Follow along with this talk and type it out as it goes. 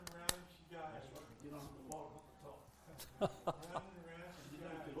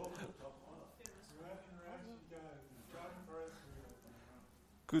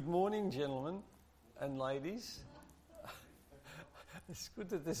Good morning, gentlemen and ladies. It's good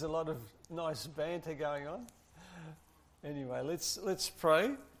that there's a lot of nice banter going on. Anyway, let's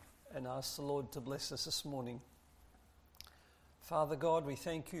pray and ask the Lord to bless us this morning. Father God, we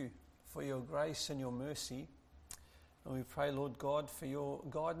thank you for your grace and your mercy. And we pray, Lord God, for your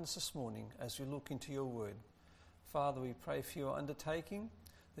guidance this morning as we look into your word. Father, we pray for your undertaking,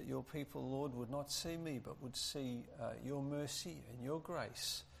 that your people, Lord, would not see me, but would see your mercy and your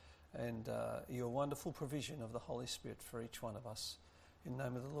grace and your wonderful provision of the Holy Spirit for each one of us. In the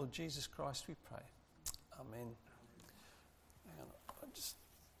name of the Lord Jesus Christ we pray. Amen. Hang on, I'll just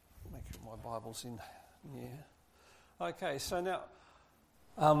make sure my Bible's in here. Okay, so now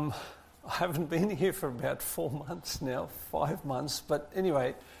I haven't been here for about 4 months now, 5 months, but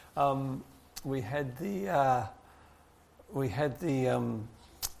anyway, we had the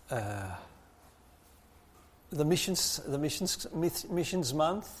missions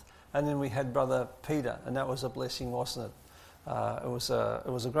month, and then we had Brother Peter, and that was a blessing, wasn't it? It was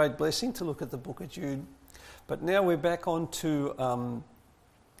a great blessing to look at the book of Jude. But now we're back on to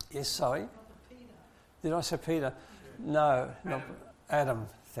yes, sorry. Did I say Peter? No, not Adam.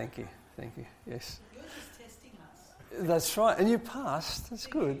 Thank you. Yes. You're just testing us. That's right, and you passed. That's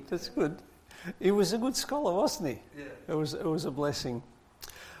good. He was a good scholar, wasn't he? Yeah. It was a blessing.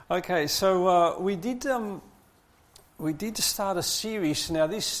 Okay, so we did start a series. Now,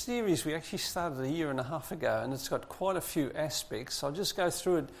 this series we actually started 1.5 years ago, and it's got quite a few aspects. I'll just go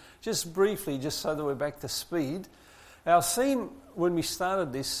through it just briefly, just so that we're back to speed. Our theme when we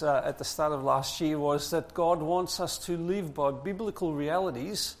started this at the start of last year was that God wants us to live by biblical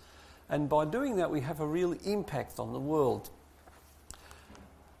realities, and by doing that we have a real impact on the world.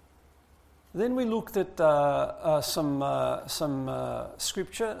 Then we looked at some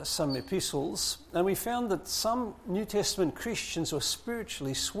scripture, some epistles, and we found that some New Testament Christians were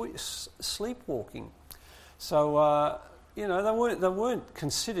spiritually sleepwalking. So, they weren't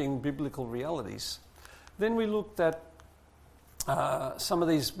considering biblical realities. Then we looked at some of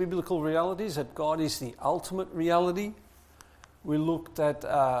these biblical realities, that God is the ultimate reality. We looked at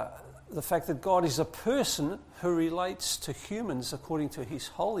the fact that God is a person who relates to humans according to his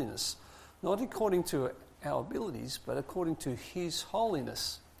holiness. Not according to our abilities, but according to his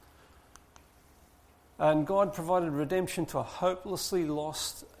holiness. And God provided redemption to a hopelessly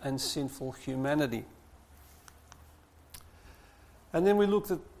lost and sinful humanity. And then we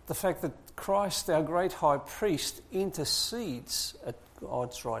looked at the fact that Christ, our great high priest, intercedes at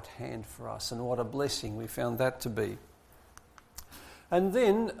God's right hand for us. And what a blessing we found that to be. And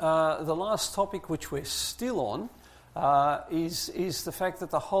then the last topic, which we're still on, is the fact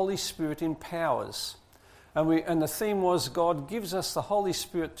that the Holy Spirit empowers. And the theme was God gives us the Holy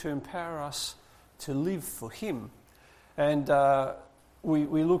Spirit to empower us to live for him. And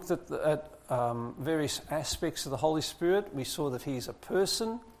we looked at various aspects of the Holy Spirit. We saw that he is a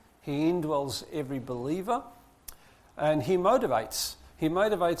person. He indwells every believer. And he motivates. He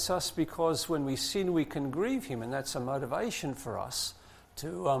motivates us because when we sin we can grieve him, and that's a motivation for us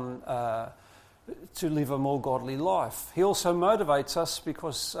to live a more godly life. He also motivates us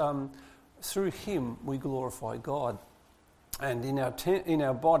because through him we glorify God. And in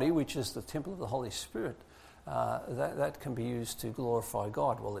our body, which is the temple of the Holy Spirit, that can be used to glorify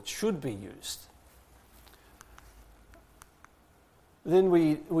God. Well, it should be used. Then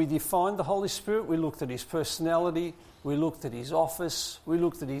we defined the Holy Spirit. We looked at his personality. We looked at his office. We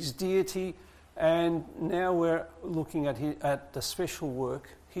looked at his deity. And now we're looking at the special work,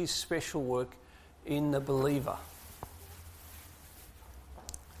 his special work in the believer.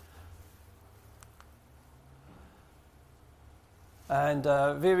 And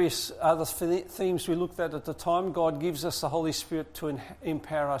various other themes we looked at the time. God gives us the Holy Spirit to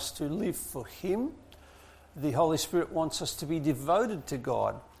empower us to live for him. The Holy Spirit wants us to be devoted to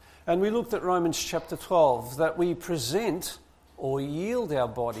God. And we looked at Romans chapter 12, that we present or yield our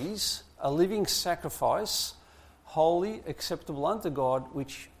bodies a living sacrifice, holy, acceptable unto God,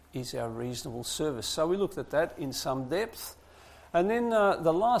 which is our reasonable service. So we looked at that in some depth. And then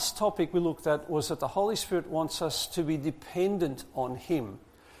the last topic we looked at was that the Holy Spirit wants us to be dependent on him.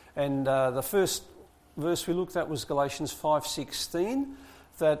 And the first verse we looked at was Galatians 5:16,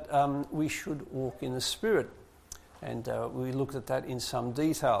 that we should walk in the Spirit. And we looked at that in some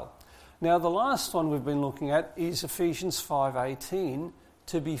detail. Now the last one we've been looking at is Ephesians 5:18,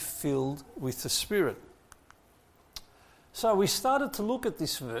 to be filled with the Spirit. So we started to look at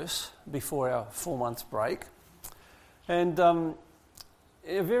this verse before our 4-month break, and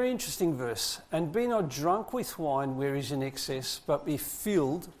a very interesting verse. And be not drunk with wine where is in excess, but be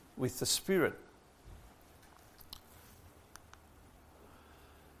filled with the Spirit.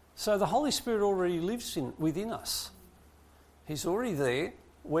 So the Holy Spirit already lives within us. He's already there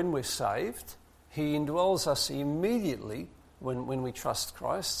when we're saved. He indwells us immediately when we trust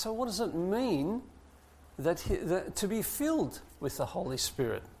Christ. So what does it mean that to be filled with the Holy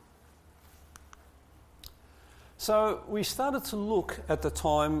Spirit? So we started to look at the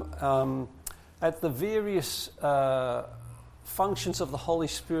time at the various functions of the Holy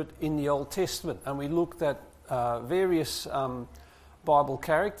Spirit in the Old Testament, and we looked at various Bible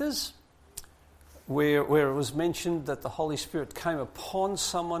characters where it was mentioned that the Holy Spirit came upon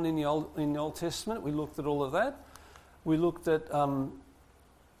someone in the Old Testament. We looked at all of that. We looked at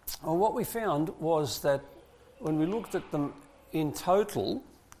what we found was that when we looked at them in total,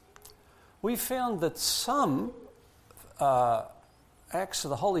 we found that some acts of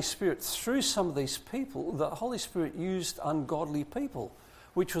the Holy Spirit, through some of these people, the Holy Spirit used ungodly people,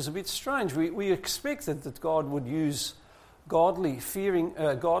 which was a bit strange. We expected that God would use godly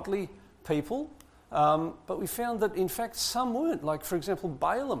people, but we found that in fact some weren't. Like, for example,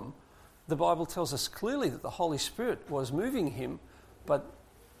 Balaam. The Bible tells us clearly that the Holy Spirit was moving him, but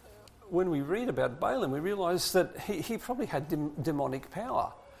when we read about Balaam, we realise that he probably had demonic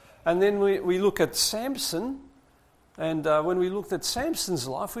power. And then we look at Samson, and when we looked at Samson's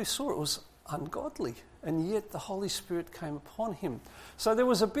life, we saw it was ungodly, and yet the Holy Spirit came upon him. So there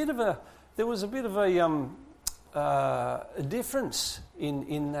was a bit of a difference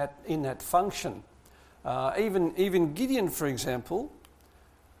in that function. Even Gideon, for example,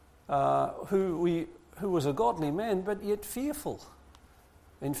 who was a godly man, but yet fearful.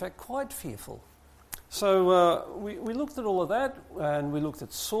 In fact, quite fearful. So we looked at all of that, and we looked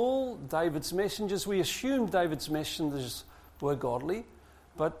at Saul, David's messengers. We assumed David's messengers were godly,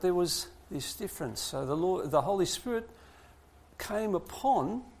 but there was this difference. So the Holy Spirit came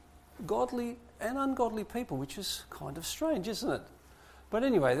upon godly and ungodly people, which is kind of strange, isn't it? But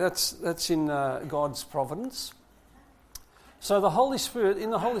anyway, that's in God's providence. So in the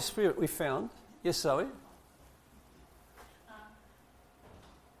Holy Spirit we found, yes, Zoe?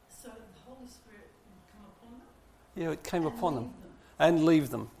 So the Holy Spirit would come upon them? Yeah, it came upon them. And leave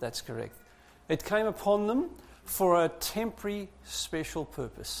them, that's correct. It came upon them for a temporary special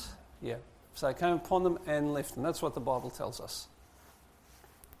purpose. Yeah, so it came upon them and left them. That's what the Bible tells us.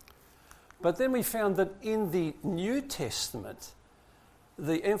 But then we found that in the New Testament,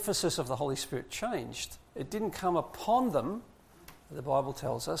 the emphasis of the Holy Spirit changed. It didn't come upon them, the Bible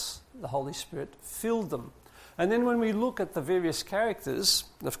tells us. The Holy Spirit filled them. And then when we look at the various characters,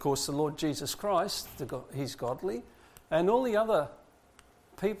 of course, the Lord Jesus Christ, he's godly, and all the other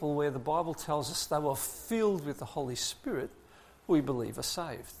people where the Bible tells us they were filled with the Holy Spirit, we believe are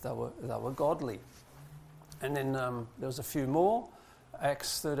saved. They were godly. And then there was a few more.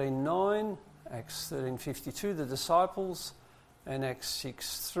 Acts 13:9, Acts 13:52, the disciples, and Acts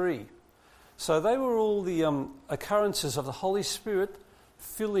 6:3. So they were all the occurrences of the Holy Spirit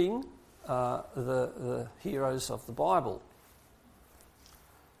filling the heroes of the Bible.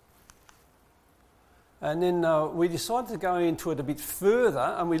 And then we decided to go into it a bit further,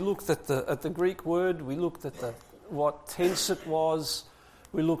 and we looked at the Greek word, we looked at what tense it was,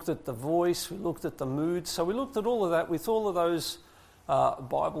 we looked at the voice, we looked at the mood. So we looked at all of that with all of those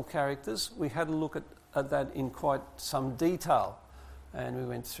Bible characters. We had a look at that in quite some detail, and we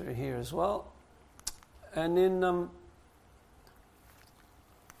went through here as well. And then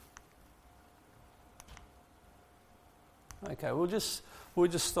okay, we'll just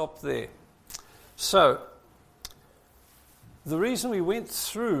stop there. So the reason we went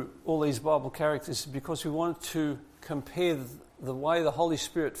through all these Bible characters is because we wanted to compare the way the Holy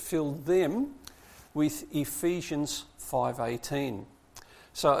Spirit filled them with Ephesians 5:18.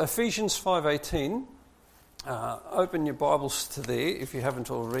 So Ephesians 5:18, open your Bibles to there if you haven't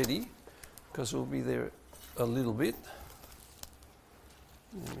already, because we'll be there a little bit.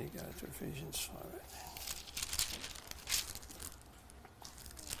 Let me go to Ephesians 5:18.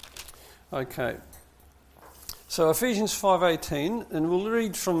 Okay. So Ephesians 5:18, and we'll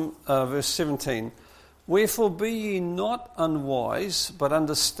read from verse 17. Wherefore be ye not unwise, but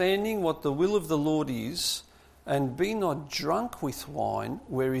understanding what the will of the Lord is, and be not drunk with wine,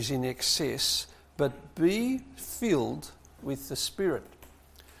 where is in excess, but be filled with the Spirit.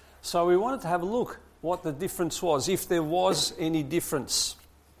 So we wanted to have a look what the difference was, if there was any difference.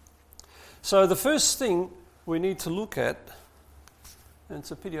 So the first thing we need to look at, and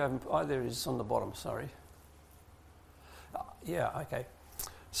it's a pity I haven't... Oh, there it is on the bottom, sorry. Yeah, okay.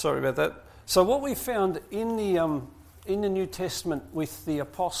 Sorry about that. So what we found in in the New Testament with the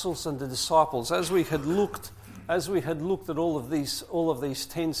apostles and the disciples, as we had looked at all of these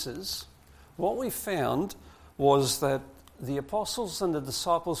tenses, what we found was that the apostles and the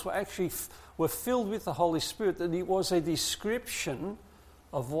disciples were filled with the Holy Spirit, that it was a description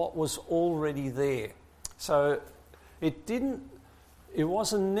of what was already there. So it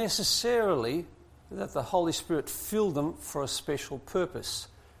wasn't necessarily that the Holy Spirit filled them for a special purpose.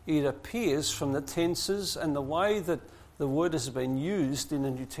 It appears from the tenses and the way that the word has been used in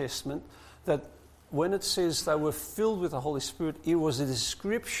the New Testament that when it says they were filled with the Holy Spirit, it was a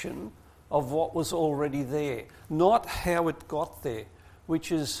description of what was already there, not how it got there,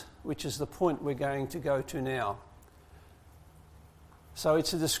 which is the point we're going to go to now. So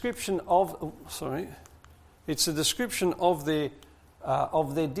it's a description of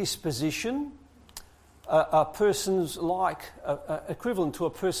their disposition, a person's equivalent to a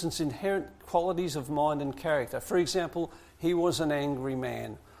person's inherent qualities of mind and character. For example, he was an angry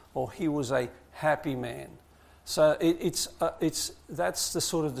man, or he was a happy man. So that's the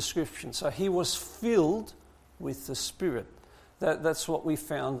sort of description. So he was filled with the Spirit. That's what we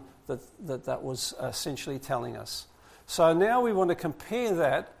found that was essentially telling us. So now we want to compare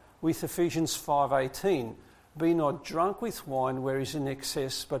that with Ephesians 5:18. Be not drunk with wine where is in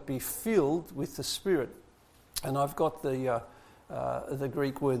excess, but be filled with the Spirit. And I've got the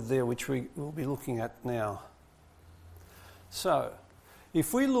Greek word there, which we will be looking at now. So,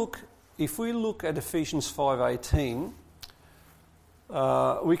 if we look at Ephesians 5:18,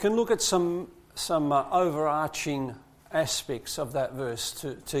 we can look at some overarching aspects of that verse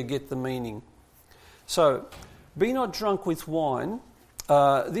to get the meaning. So, be not drunk with wine.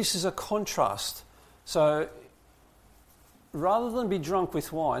 This is a contrast. So, rather than be drunk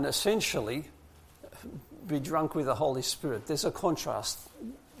with wine, essentially, be drunk with the Holy Spirit. There's a contrast.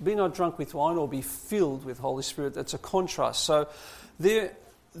 Be not drunk with wine or be filled with Holy Spirit. That's a contrast. So,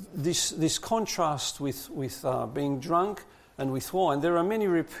 this contrast with being drunk and with wine, there are many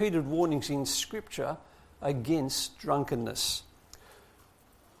repeated warnings in Scripture against drunkenness.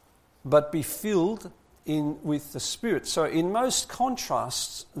 But be filled with the Spirit. So in most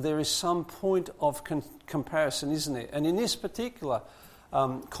contrasts, there is some point of comparison, isn't there? And in this particular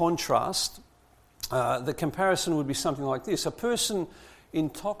contrast, the comparison would be something like this. A person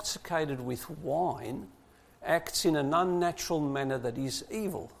intoxicated with wine acts in an unnatural manner that is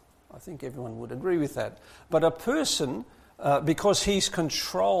evil. I think everyone would agree with that. But a person, because he's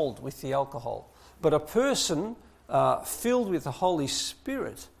controlled with the alcohol, but a person filled with the Holy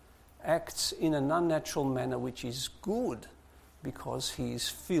Spirit acts in an unnatural manner which is good because he is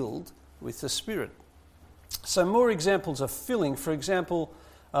filled with the Spirit. So more examples of filling. For example,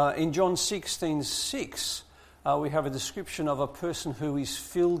 in John 16:6, we have a description of a person who is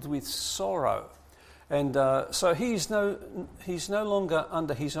filled with sorrow. And so he's no longer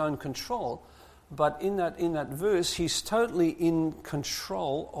under his own control, but in that verse, he's totally in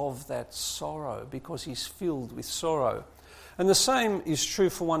control of that sorrow because he's filled with sorrow. And the same is true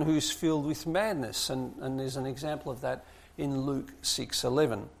for one who is filled with madness, and there's an example of that in Luke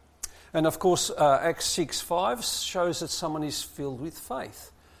 6:11. And of course, Acts 6:5 shows that someone is filled with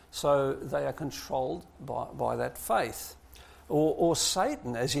faith, so they are controlled by that faith. Or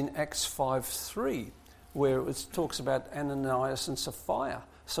Satan, as in Acts 5:3, where it talks about Ananias and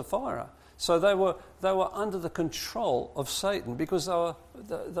Sapphira. So they were under the control of Satan because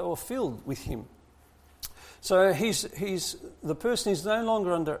they were filled with him. So the person is no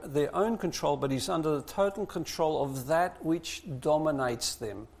longer under their own control, but he's under the total control of that which dominates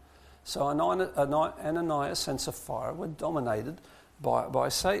them. So Ananias and Sapphira were dominated by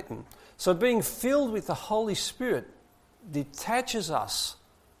Satan. So being filled with the Holy Spirit detaches us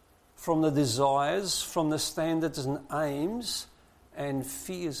from the desires, from the standards and aims and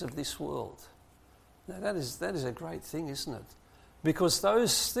fears of this world. Now that is a great thing, isn't it? Because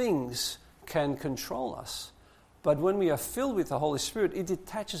those things can control us. But when we are filled with the Holy Spirit, it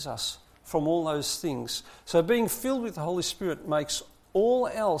detaches us from all those things. So being filled with the Holy Spirit makes all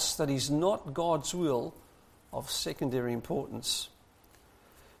else that is not God's will of secondary importance.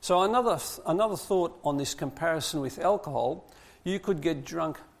 So another thought on this comparison with alcohol, you could get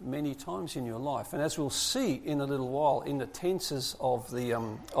drunk many times in your life. And as we'll see in a little while in the tenses of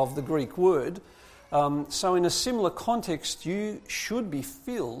the Greek word, so in a similar context, you should be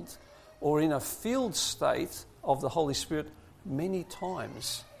filled or in a filled state of the Holy Spirit many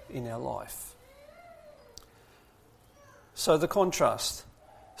times in our life. So the contrast.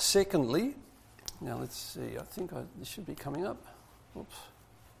 Secondly, now let's see, I think this should be coming up. Oops.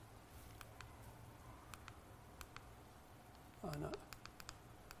 Oh no.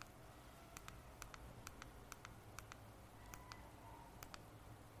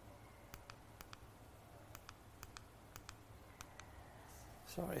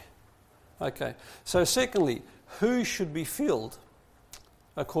 Sorry. Okay. So secondly, who should be filled?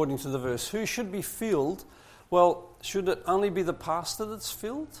 According to the verse, who should be filled? Well, should it only be the pastor that's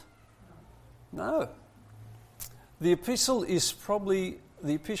filled? No. The epistle is probably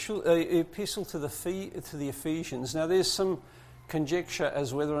the epistle to the Ephesians. Now, there's some conjecture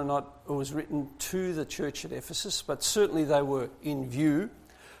as whether or not it was written to the church at Ephesus, but certainly they were in view.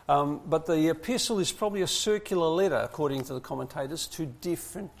 But the epistle is probably a circular letter, according to the commentators, to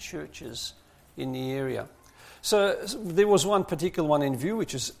different churches in the area. So there was one particular one in view,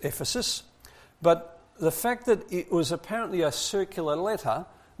 which is Ephesus, but the fact that it was apparently a circular letter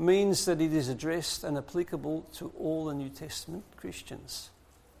means that it is addressed and applicable to all the New Testament Christians.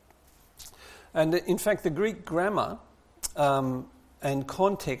 And in fact, the Greek grammar and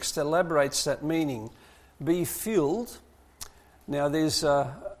context elaborates that meaning. Be filled. Now, there's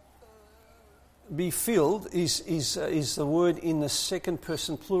be filled is the word in the second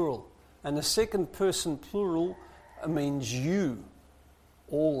person plural, and the second person plural means you,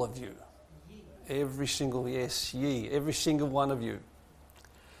 all of you, every single ye, every single one of you.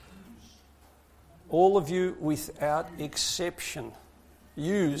 All of you without exception.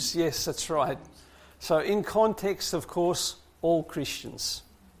 Use, yes, that's right. So in context, of course, all Christians.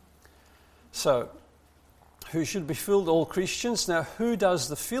 So, who should be filled? All Christians. Now, who does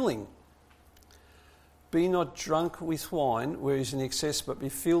the filling? Be not drunk with wine, where is in excess, but be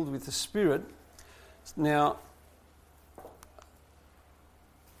filled with the Spirit. Now,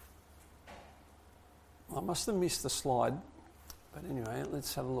 I must have missed the slide, but anyway,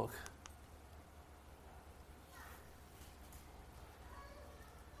 let's have a look.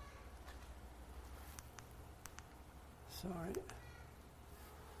 Sorry.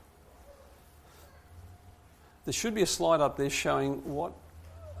 There should be a slide up there showing what...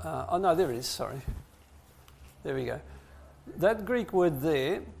 oh no, there it is, sorry. There we go. That Greek word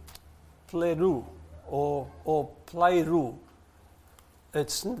there, plerou, or pleiru,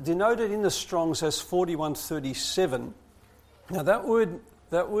 it's denoted in the Strongs as 4137. Now that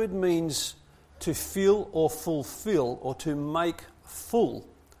word means to fill or fulfill, or to make full.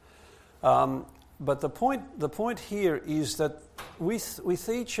 But the point here is that with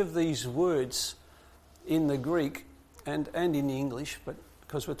each of these words in the Greek and in the English, but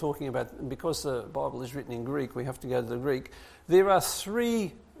because because the Bible is written in Greek, we have to go to the Greek. There are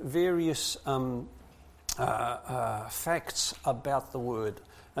three various facts about the word.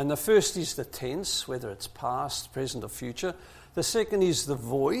 And the first is the tense, whether it's past, present or future. The second is the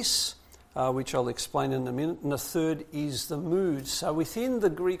voice, which I'll explain in a minute. And the third is the mood. So within the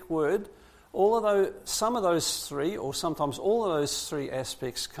Greek word, some of those three, or sometimes all of those three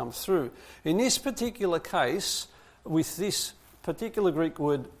aspects come through. In this particular case, with this particular Greek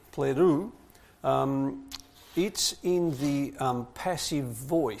word plerou, it's in the passive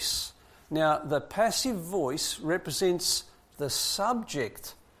voice. Now, the passive voice represents the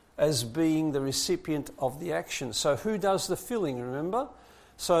subject as being the recipient of the action. So, who does the filling? Remember,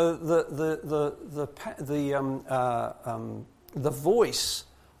 so the voice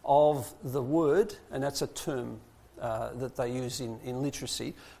of the word, and that's a term that they use in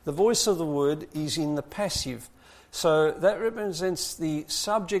literacy. The voice of the word is in the passive. So that represents the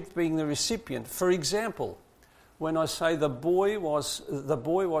subject being the recipient. For example, when I say the boy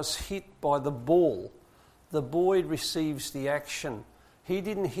was hit by the ball, the boy receives the action. He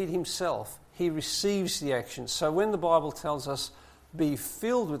didn't hit himself. He receives the action. So when the Bible tells us be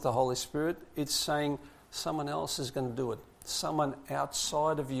filled with the Holy Spirit, it's saying someone else is going to do it. Someone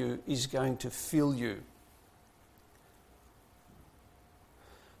outside of you is going to fill you.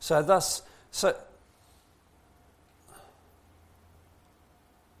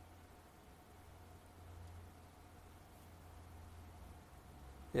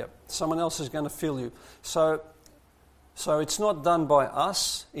 Someone else is going to fill you. So it's not done by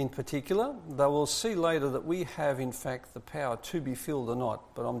us in particular, though we'll see later that we have, in fact, the power to be filled or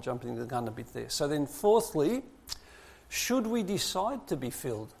not, but I'm jumping the gun a bit there. So then fourthly, should we decide to be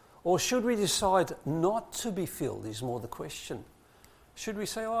filled? Or should we decide not to be filled is more the question. Should we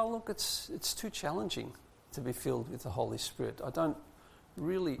say, oh, look, it's too challenging to be filled with the Holy Spirit. I don't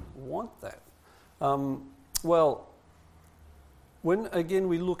really want that. When again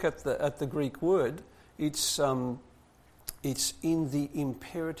we look at the Greek word, it's in the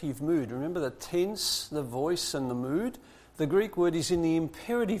imperative mood. Remember the tense, the voice, and the mood? The Greek word is in the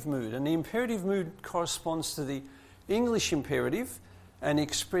imperative mood, and the imperative mood corresponds to the English imperative and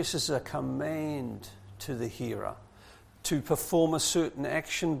expresses a command to the hearer to perform a certain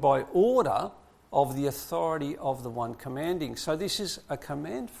action by order of the authority of the one commanding. So this is a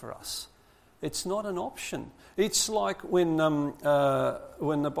command for us. It's not an option. It's like when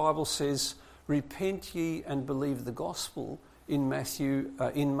the Bible says, "Repent ye and believe the gospel" in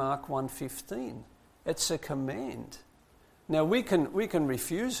Mark 1:15. It's a command. Now we can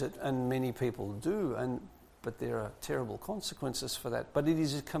refuse it, and many people do, but there are terrible consequences for that. But it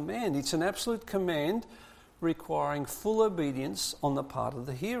is a command. It's an absolute command requiring full obedience on the part of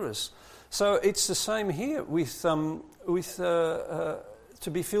the hearers. So it's the same here with to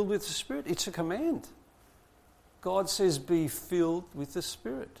be filled with the Spirit. It's a command. God says, "Be filled with the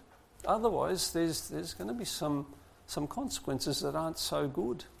Spirit." Otherwise, there's going to be some consequences that aren't so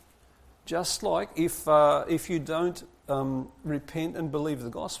good. Just like if you don't repent and believe the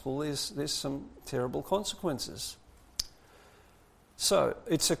gospel, there's some terrible consequences. So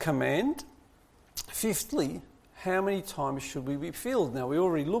it's a command. Fifthly, how many times should we be filled? Now we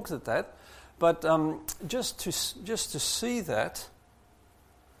already looked at that, but just to see that.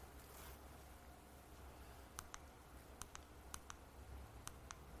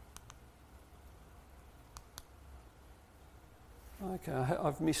 Okay,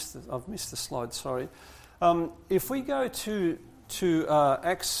 I've missed the slide. Sorry. If we go to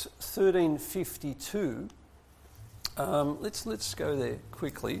Acts 13:52, let's go there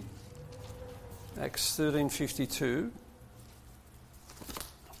quickly. Acts 13:52.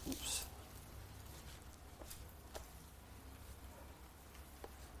 Oops.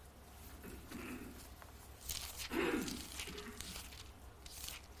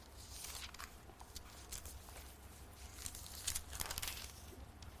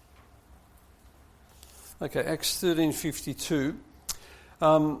 Okay, Acts 13:52.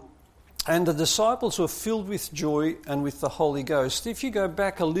 And the disciples were filled with joy and with the Holy Ghost. If you go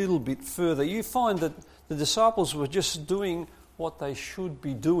back a little bit further, you find that the disciples were just doing what they should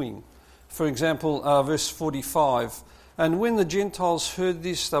be doing. For example, verse 45. And when the Gentiles heard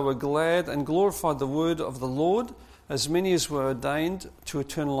this, they were glad and glorified the word of the Lord. As many as were ordained to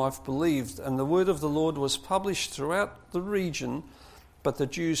eternal life believed. And the word of the Lord was published throughout the region. But the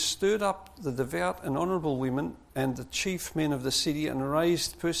Jews stirred up the devout and honourable women and the chief men of the city and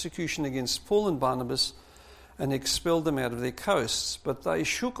raised persecution against Paul and Barnabas and expelled them out of their coasts. But they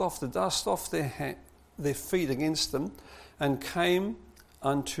shook off the dust off their feet against them and came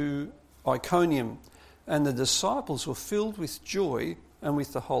unto Iconium. And the disciples were filled with joy and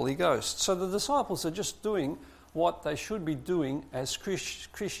with the Holy Ghost. So the disciples are just doing what they should be doing as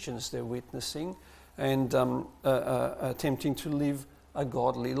Christians. They're witnessing and attempting to live a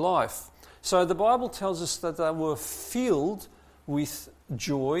godly life. So the Bible tells us that they were filled with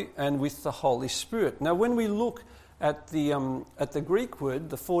joy and with the Holy Spirit. Now when we look at the Greek word,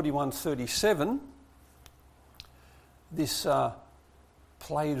 the 41:37, this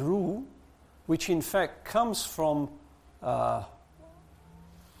pleirou, which in fact comes from the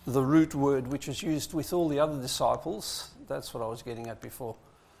root word which is used with all the other disciples. That's what I was getting at before.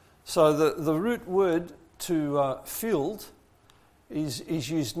 So the root word to filled is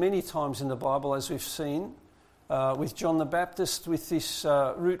used many times in the Bible, as we've seen with John the Baptist with this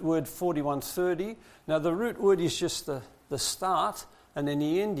root word 41:30. Now the root word is just the start, and then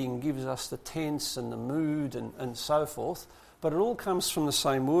the ending gives us the tense and the mood and so forth, but it all comes from the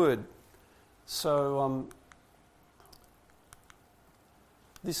same word. So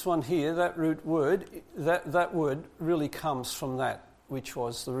this one here, that root word, that word really comes from that, which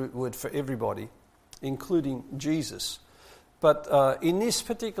was the root word for everybody, including Jesus. But in this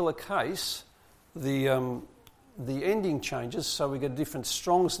particular case, the ending changes, so we get a different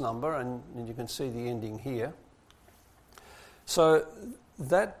Strong's number, and you can see the ending here. So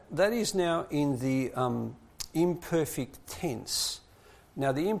that is now in the imperfect tense.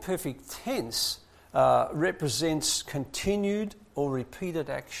 Now the imperfect tense represents continued or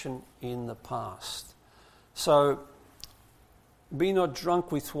repeated action in the past. So, be not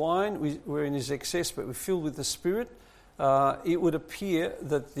drunk with wine, wherein is excess, but we're filled with the Spirit. It would appear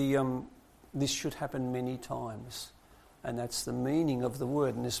that this should happen many times, and that's the meaning of the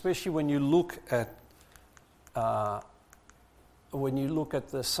word. And especially when you look at the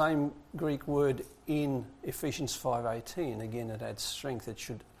same Greek word in Ephesians 5:18, again it adds strength. It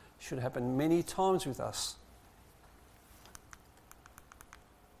should happen many times with us.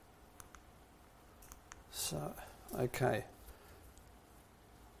 So, okay.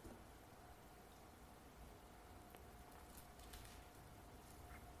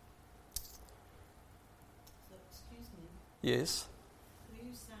 Yes. Are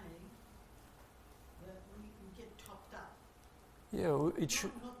you saying that we get topped up? Yeah, it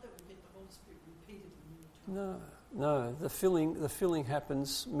should. Not that we get the Holy Spirit repeated many times. No. The filling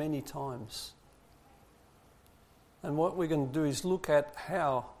happens many times. And what we're going to do is look at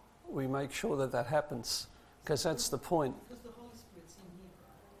how we make sure that that happens, because that's the point. Because the Holy Spirit's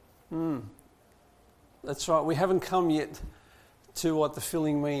in here, right? That's right. We haven't come yet to what the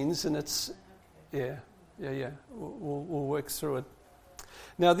filling means, and it's, Okay. yeah. We'll work through it.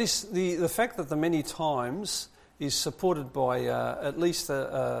 Now, the fact that the many times is supported by at least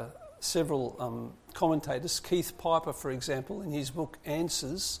several commentators. Keith Piper, for example, in his book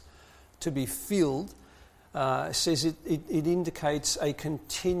Answers to be Filled, says it indicates a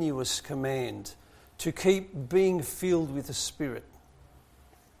continuous command to keep being filled with the Spirit.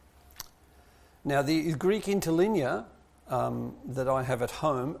 Now, the Greek interlinear that I have at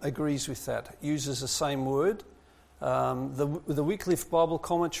home agrees with that, uses the same word. The Wycliffe Bible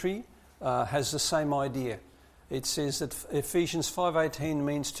Commentary has the same idea. It says that Ephesians 5:18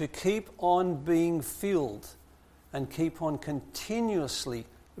 means to keep on being filled and keep on continuously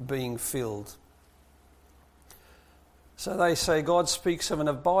being filled. So they say God speaks of an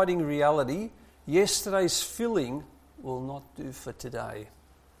abiding reality. Yesterday's filling will not do for today.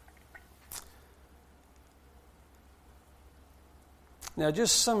 Now,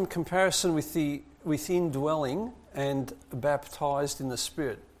 just some comparison with the indwelling and baptised in the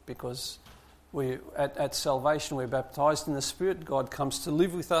Spirit, because at salvation we're baptised in the Spirit. God comes to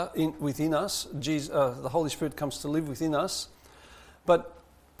live within us. The Holy Spirit comes to live within us. But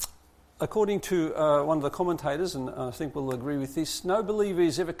according to one of the commentators, and I think we'll agree with this, no believer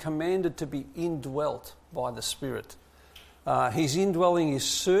is ever commanded to be indwelt by the Spirit. His indwelling is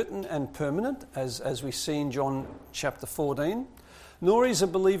certain and permanent, as we see in John chapter 14. Nor is a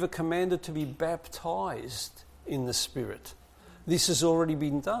believer commanded to be baptised in the Spirit. This has already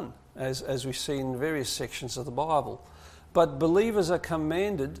been done, as we see in various sections of the Bible. But believers are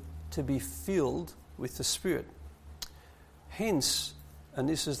commanded to be filled with the Spirit. Hence, and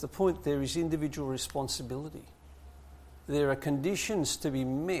this is the point, there is individual responsibility. There are conditions to be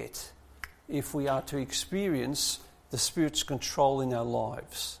met if we are to experience the Spirit's control in our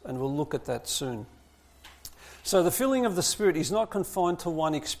lives. And we'll look at that soon. So the filling of the Spirit is not confined to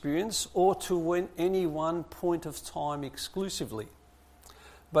one experience or to any one point of time exclusively,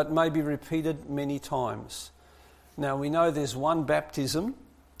 but may be repeated many times. Now we know there's one baptism,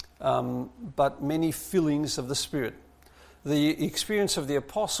 but many fillings of the Spirit. The experience of the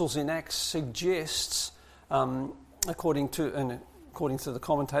apostles in Acts suggests, according to the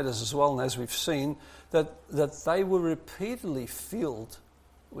commentators as well, and as we've seen, that they were repeatedly filled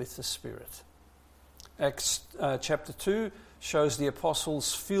with the Spirit. Acts chapter 2 shows the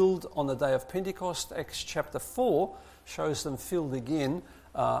apostles filled on the day of Pentecost. Acts chapter 4 shows them filled again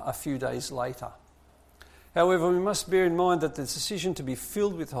a few days later. However, we must bear in mind that the decision to be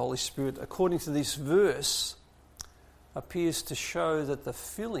filled with the Holy Spirit, according to this verse, appears to show that the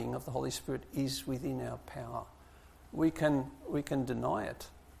filling of the Holy Spirit is within our power. We can deny it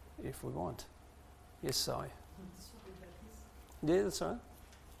if we want. Yes, Si? Yeah, that's right.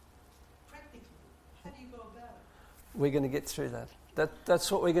 Practically, how do you go about it? We're going to get through that. That's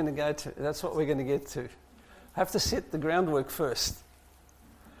what we're going to go to. That's what we're going to get to. Have to set the groundwork first.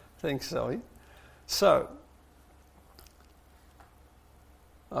 Thanks, Zoe. So,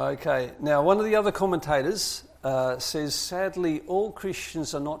 okay. Now, one of the other commentators says, sadly, all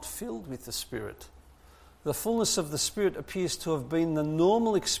Christians are not filled with the Spirit. The fullness of the Spirit appears to have been the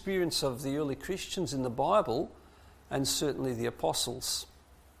normal experience of the early Christians in the Bible, and certainly the apostles.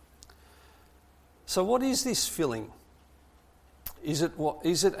 So what is this filling? Is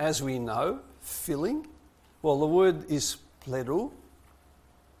it as we know, filling? Well, the word is pleroo,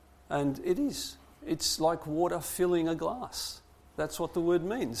 and it is. It's like water filling a glass. That's what the word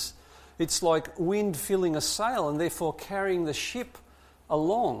means. It's like wind filling a sail and therefore carrying the ship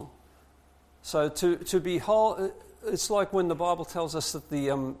along. So to be whole, it's like when the Bible tells us that the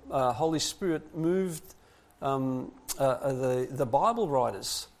Holy Spirit moved the Bible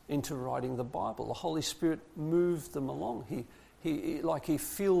writers into writing the Bible. The Holy Spirit moved them along. He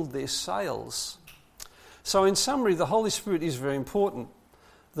filled their sails. So in summary, the Holy Spirit is very important.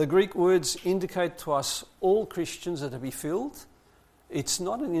 The Greek words indicate to us all Christians are to be filled. It's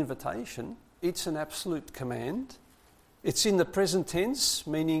not an invitation, it's an absolute command. It's in the present tense,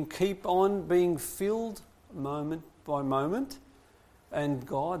 meaning keep on being filled moment by moment, and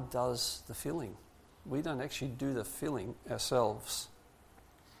God does the filling. We don't actually do the filling ourselves.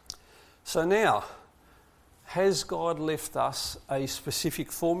 So now, has God left us a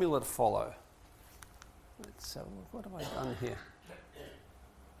specific formula to follow? Let's have a look. What have I done here?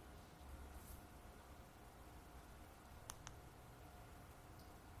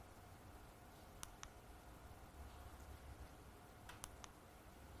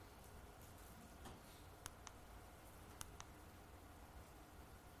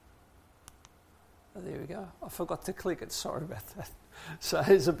 There we go. I forgot to click it. Sorry about that. So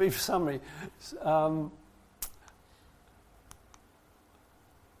here's a brief summary. Okay,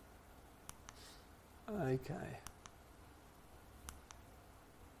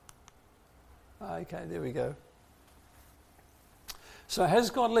 there we go. So has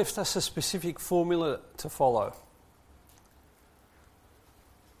God left us a specific formula to follow?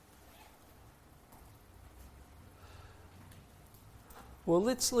 Well,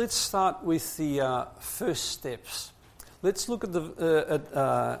 let's start with the first steps. Let's look at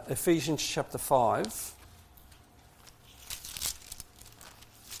Ephesians chapter 5,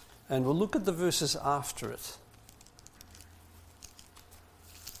 and we'll look at the verses after it.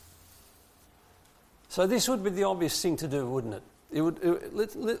 So this would be the obvious thing to do, wouldn't it?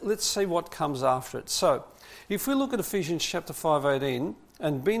 Let's see what comes after it. So, if we look at Ephesians chapter 5:18,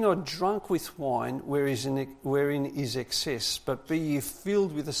 and be not drunk with wine wherein is excess, but be ye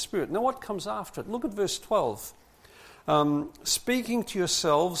filled with the Spirit. Now what comes after it? Look at verse 12. Speaking to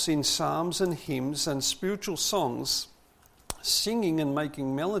yourselves in psalms and hymns and spiritual songs, singing and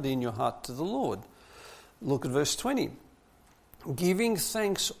making melody in your heart to the Lord. Look at verse 20. Giving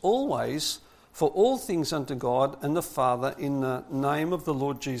thanks always for all things unto God and the Father in the name of the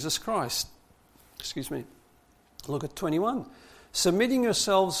Lord Jesus Christ. Look at 21. Submitting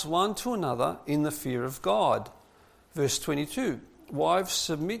yourselves one to another in the fear of God. Verse 22. Wives,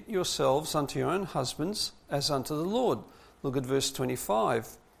 submit yourselves unto your own husbands as unto the Lord. Look at verse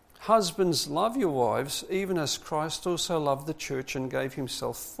 25. Husbands, love your wives, even as Christ also loved the church and gave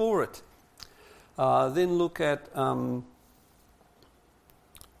himself for it. Then look at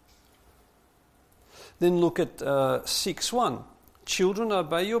 6:1. Children,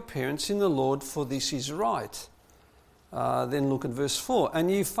 obey your parents in the Lord, for this is right. Then look at verse 4.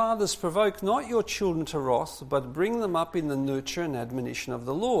 And ye fathers, provoke not your children to wrath, but bring them up in the nurture and admonition of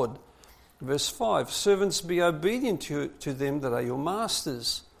the Lord. Verse 5. Servants, be obedient to them that are your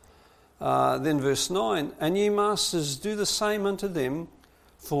masters. Then verse 9. And ye masters, do the same unto them,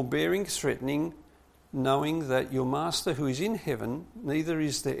 forbearing, threatening, knowing that your master who is in heaven, neither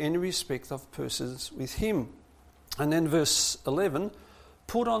is there any respect of persons with him. And then verse 11.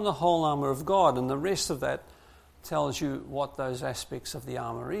 Put on the whole armour of God. And the rest of that tells you what those aspects of the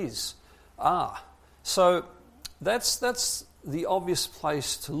armour are. So that's the obvious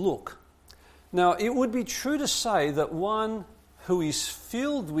place to look. Now, it would be true to say that one who is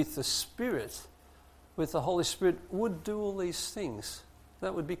filled with the Spirit, with the Holy Spirit, would do all these things.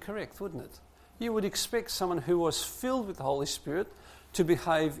 That would be correct, wouldn't it? You would expect someone who was filled with the Holy Spirit to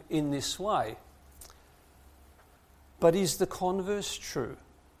behave in this way. But is the converse true?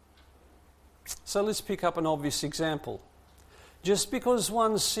 So let's pick up an obvious example. Just because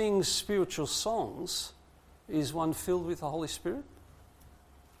one sings spiritual songs, is one filled with the Holy Spirit?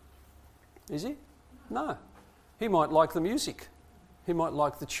 Is he? No. He might like the music. He might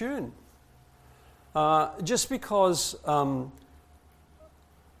like the tune. Just because a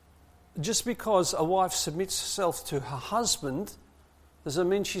wife submits herself to her husband, does it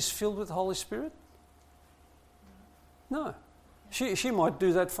mean she's filled with the Holy Spirit? No. She might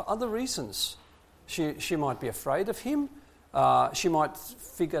do that for other reasons. She might be afraid of him. She might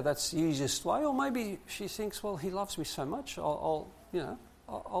figure that's the easiest way, or maybe she thinks, well, he loves me so much, I'll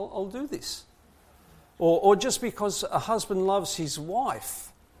do this. Or just because a husband loves his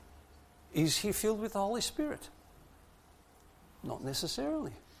wife, is he filled with the Holy Spirit? Not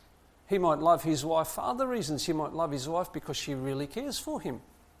necessarily. He might love his wife for other reasons. He might love his wife because she really cares for him.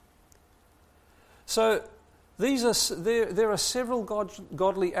 So there are several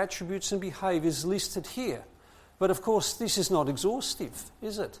godly attributes and behaviours listed here. But of course, this is not exhaustive,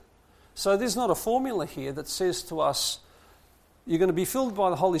 is it? So there's not a formula here that says to us, you're going to be filled by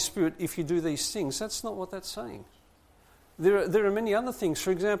the Holy Spirit if you do these things. That's not what that's saying. There are many other things.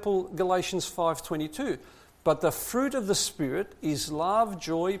 For example, Galatians 5:22. But the fruit of the Spirit is love,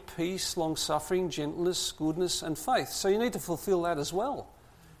 joy, peace, long-suffering, gentleness, goodness, and faith. So you need to fulfill that as well.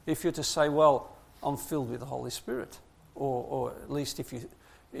 If you're to say, well, I'm filled with the Holy Spirit. Or at least if you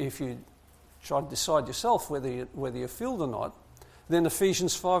try to decide yourself whether you're filled or not. Then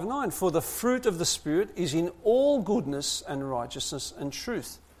Ephesians 5:9, for the fruit of the Spirit is in all goodness and righteousness and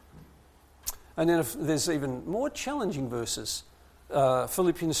truth. And then if there's even more challenging verses.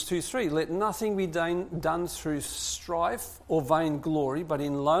 Philippians 2:3, let nothing be done through strife or vain glory, but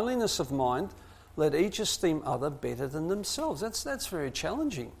in lowliness of mind, let each esteem other better than themselves. That's very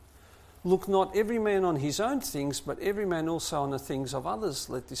challenging. Look not every man on his own things, but every man also on the things of others.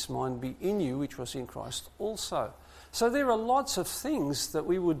 Let this mind be in you, which was in Christ also. So there are lots of things that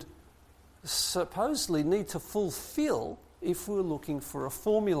we would supposedly need to fulfill if we're looking for a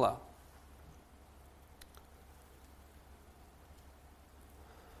formula.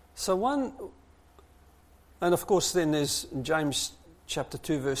 So one, and of course then there's James chapter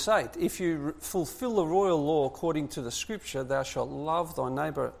 2 verse 8. If you fulfill the royal law according to the scripture, thou shalt love thy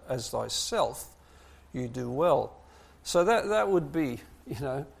neighbour as thyself, you do well. So that would be,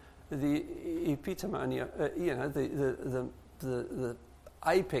 the epitome, the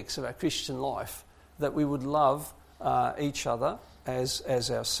apex of our Christian life, that we would love each other as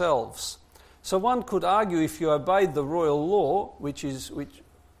ourselves. So one could argue, if you obeyed the royal law,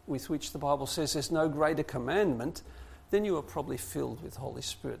 with which the Bible says there's no greater commandment, then you are probably filled with the Holy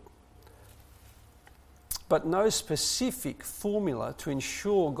Spirit. But no specific formula to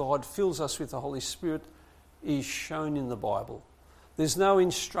ensure God fills us with the Holy Spirit is shown in the Bible. There's no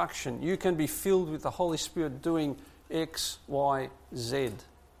instruction. You can be filled with the Holy Spirit doing X, Y, Z.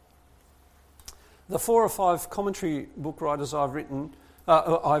 The 4 or 5 commentary book writers I've read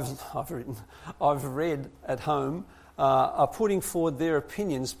at home are putting forward their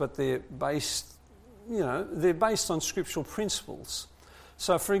opinions, but they're based on scriptural principles.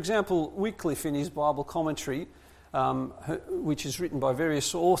 So, for example, Wycliffe in his Bible commentary, which is written by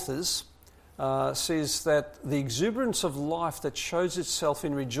various authors, says that the exuberance of life that shows itself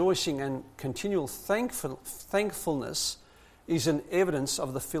in rejoicing and continual thankfulness is an evidence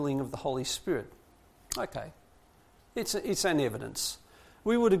of the filling of the Holy Spirit. Okay, it's an evidence.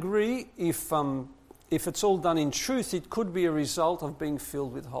 We would agree if it's all done in truth, it could be a result of being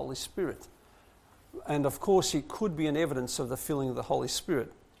filled with the Holy Spirit. And of course, it could be an evidence of the filling of the Holy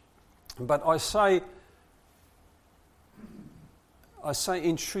Spirit. But I say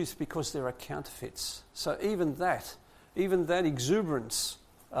in truth because there are counterfeits. So even that exuberance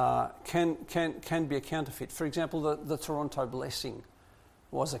can be a counterfeit. For example, the Toronto blessing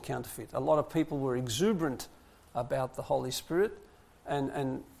was a counterfeit. A lot of people were exuberant about the Holy Spirit,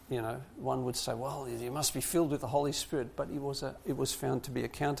 and one would say, well, you must be filled with the Holy Spirit, but it was found to be a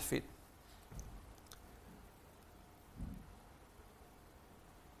counterfeit.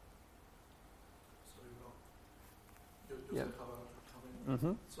 You have a comment.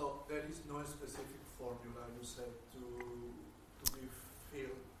 Mm-hmm. So there is no specific formula, you said, to be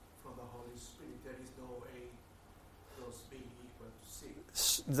filled from the Holy Spirit. There is no A plus B equal to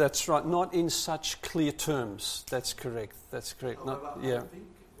C. That's right. Not in such clear terms. That's correct. However, I think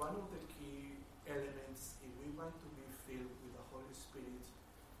one of the key elements, if we want to be filled with the Holy Spirit,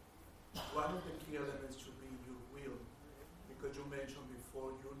 one of the key elements should be your will. Because you mentioned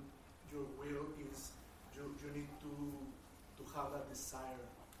before, your will is, you need to have a desire.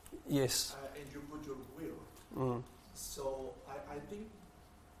 Yes. And you put your will. Mm. So I think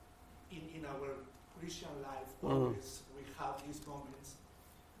in our Christian life, always we have these moments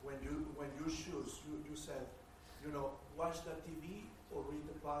when you choose, you said, watch the TV or read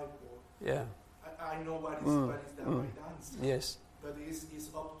the Bible. Yeah. I know what is the right answer. Yes. But it's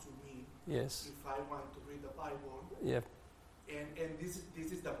up to me. Yes. If I want to read the Bible. Yep. And this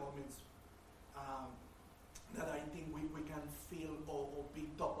is the moments that I think we can feel or be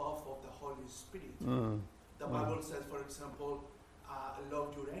top off of the Holy Spirit. The Bible says, for example,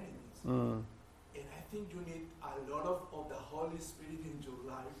 love your enemies. And I think you need a lot of the Holy Spirit in your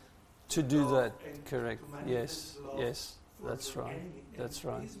life to do that. Correct. To Yes. Yes. That's right. That's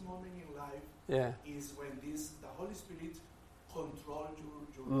right. This moment in life is when the Holy Spirit controls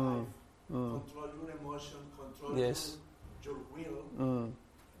your life, control your emotion, control your will.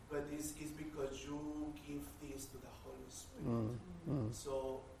 But this is because you give this to the Holy Spirit.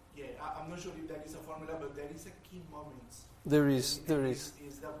 So, I'm not sure if that is a formula, but there is a key moment. There is.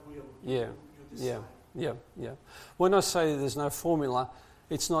 Is that will you decide. Yeah. When I say there's no formula,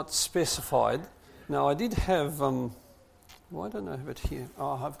 it's not specified. Now, I did have, I don't know it here.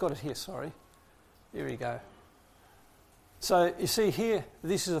 Oh, I've got it here, sorry. Here we go. So, you see here,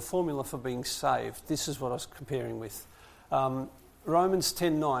 this is a formula for being saved. This is what I was comparing with. Romans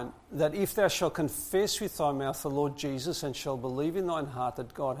 10:9, that if thou shalt confess with thy mouth the Lord Jesus and shalt believe in thine heart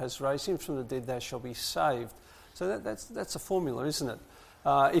that God has raised him from the dead, thou shalt be saved. So that's a formula, isn't it?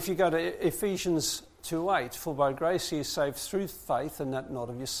 If you go to Ephesians 2:8, for by grace he is saved through faith, and that not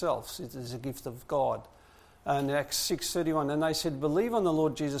of yourselves. It is a gift of God. And Acts 6:31, and they said, believe on the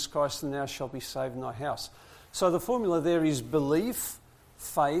Lord Jesus Christ, and thou shalt be saved in thy house. So the formula there is belief,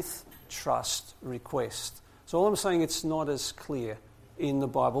 faith, trust, request. So all I'm saying, it's not as clear in the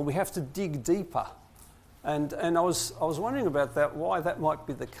Bible. We have to dig deeper. And I was wondering about that, why that might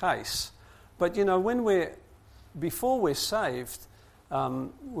be the case. But before we're saved,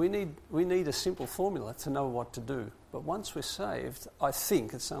 we need a simple formula to know what to do. But once we're saved, I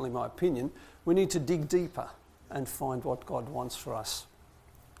think, it's only my opinion, we need to dig deeper and find what God wants for us.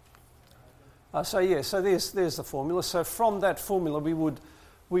 So there's the formula. So from that formula, we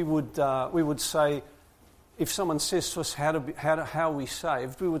we would say, if someone says to us, how are we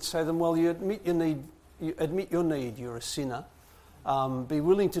saved? We would say to them, well, you admit your need, you're a sinner. Be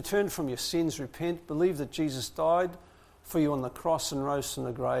willing to turn from your sins, repent, believe that Jesus died for you on the cross and rose from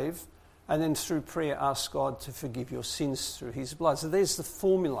the grave, and then through prayer ask God to forgive your sins through his blood. So there's the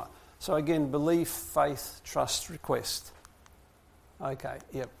formula. So again, belief, faith, trust, request. Okay,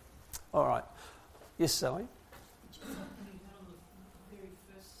 yep. All right. Yes, Zoe? Just something you had on the very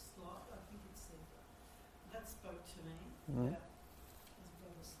first slide, I think it said, that spoke to me about, as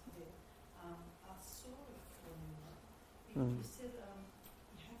well as there, a sort of formula. You said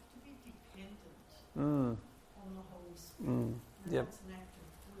you have to be dependent on the Holy Spirit. And Yep. that's an act of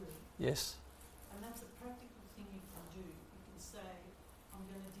will. Yes. And that's a practical thing you can do. You can say, I'm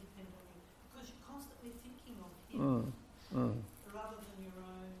going to depend on you. Because you're constantly thinking of him rather than your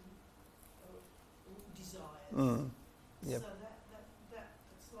own desires. Yep. So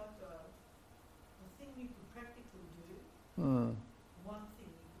that's like a thing you could practically do. One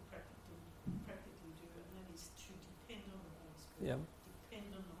thing you could practically do, and that is to depend on the Holy Spirit. Yep. Depend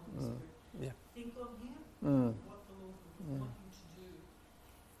on the Holy Spirit. Yep. Think on him, what the Lord would want you to do.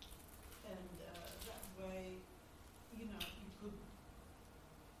 And that way, you could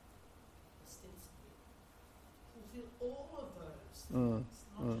ostensibly fulfill all of those things,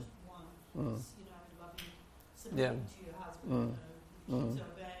 not just one. It's, loving, submitting to your husband, kids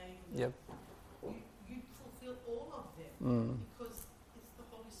obeying. Yep. You fulfill all of them because it's the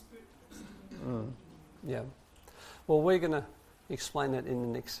Holy Spirit that's doing it. Yeah. Well, we're going to explain that in the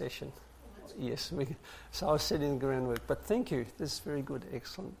next session. Yes. So I was setting the groundwork. But thank you. This is very good.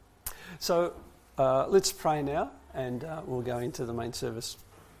 Excellent. So let's pray now, and we'll go into the main service.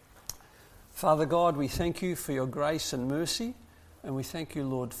 Father God, we thank you for your grace and mercy, and we thank you,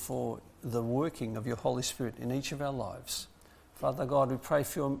 Lord, for the working of your Holy Spirit in each of our lives. Father God, we pray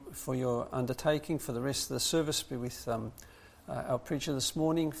for your undertaking for the rest of the service. Be with our preacher this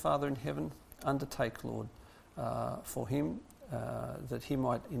morning, Father in heaven. Undertake, Lord, for him, that he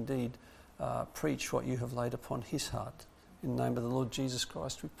might indeed preach what you have laid upon his heart. In the name of the Lord Jesus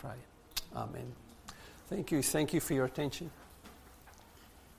Christ we pray. Amen. Thank you for your attention.